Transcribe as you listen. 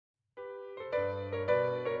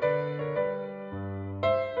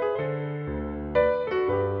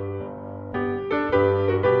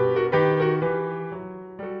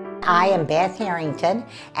I am Beth Harrington,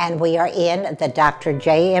 and we are in the Dr.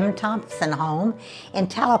 J.M. Thompson home in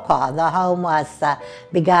Tahlequah. The home was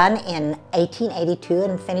begun in 1882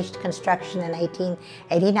 and finished construction in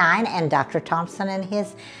 1889, and Dr. Thompson and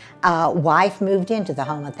his wife moved into the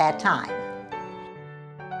home at that time.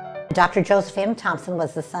 Dr. Joseph M. Thompson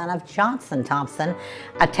was the son of Johnson Thompson,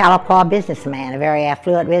 a Tahlequah businessman, a very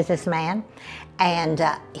affluent businessman. And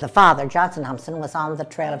the father, Johnson Thompson, was on the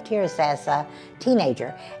Trail of Tears as a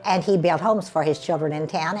teenager, and he built homes for his children in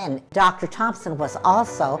town. And Dr. Thompson was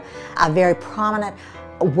also a very prominent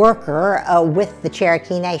worker with the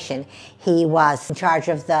Cherokee Nation. He was in charge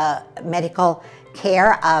of the medical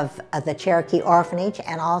care of the Cherokee orphanage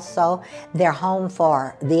and also their home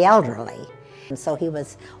for the elderly. And so he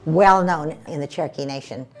was well known in the Cherokee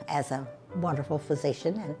Nation as a wonderful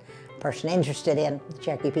physician and person interested in the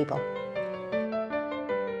Cherokee people.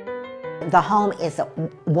 The home is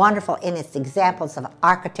wonderful in its examples of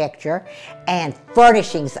architecture and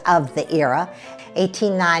furnishings of the era,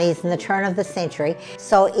 1890s and the turn of the century,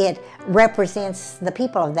 so it represents the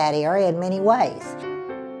people of that era in many ways.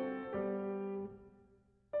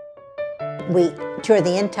 We tour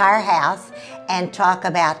the entire house and talk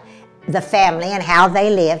about the family and how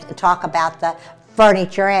they lived, and talk about the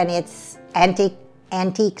furniture and its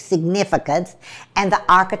antique significance and the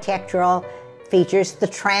architectural features, the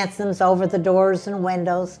transoms over the doors and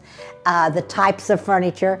windows, the types of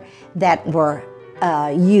furniture that were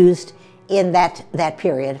used in that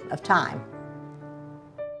period of time.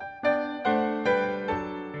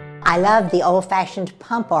 I love the old-fashioned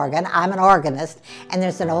pump organ. I'm an organist, and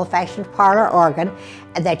there's an old-fashioned parlor organ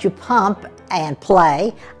that you pump and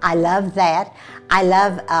play. I love that. I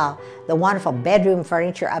love the wonderful bedroom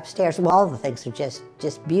furniture upstairs. All the things are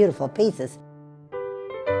just beautiful pieces.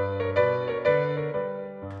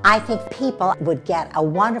 I think people would get a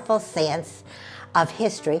wonderful sense of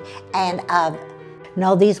history and of,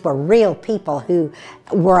 no, these were real people who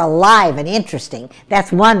were alive and interesting.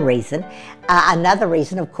 That's one reason. Another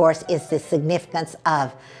reason, of course, is the significance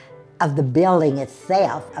of the building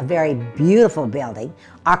itself, a very beautiful building,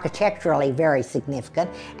 architecturally very significant,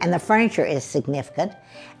 and the furniture is significant.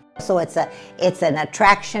 So it's an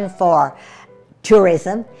attraction for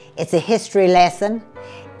tourism, it's a history lesson,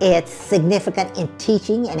 it's significant in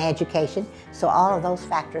teaching and education, so all of those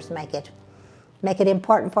factors make it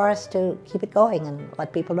important for us to keep it going and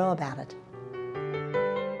let people know about it.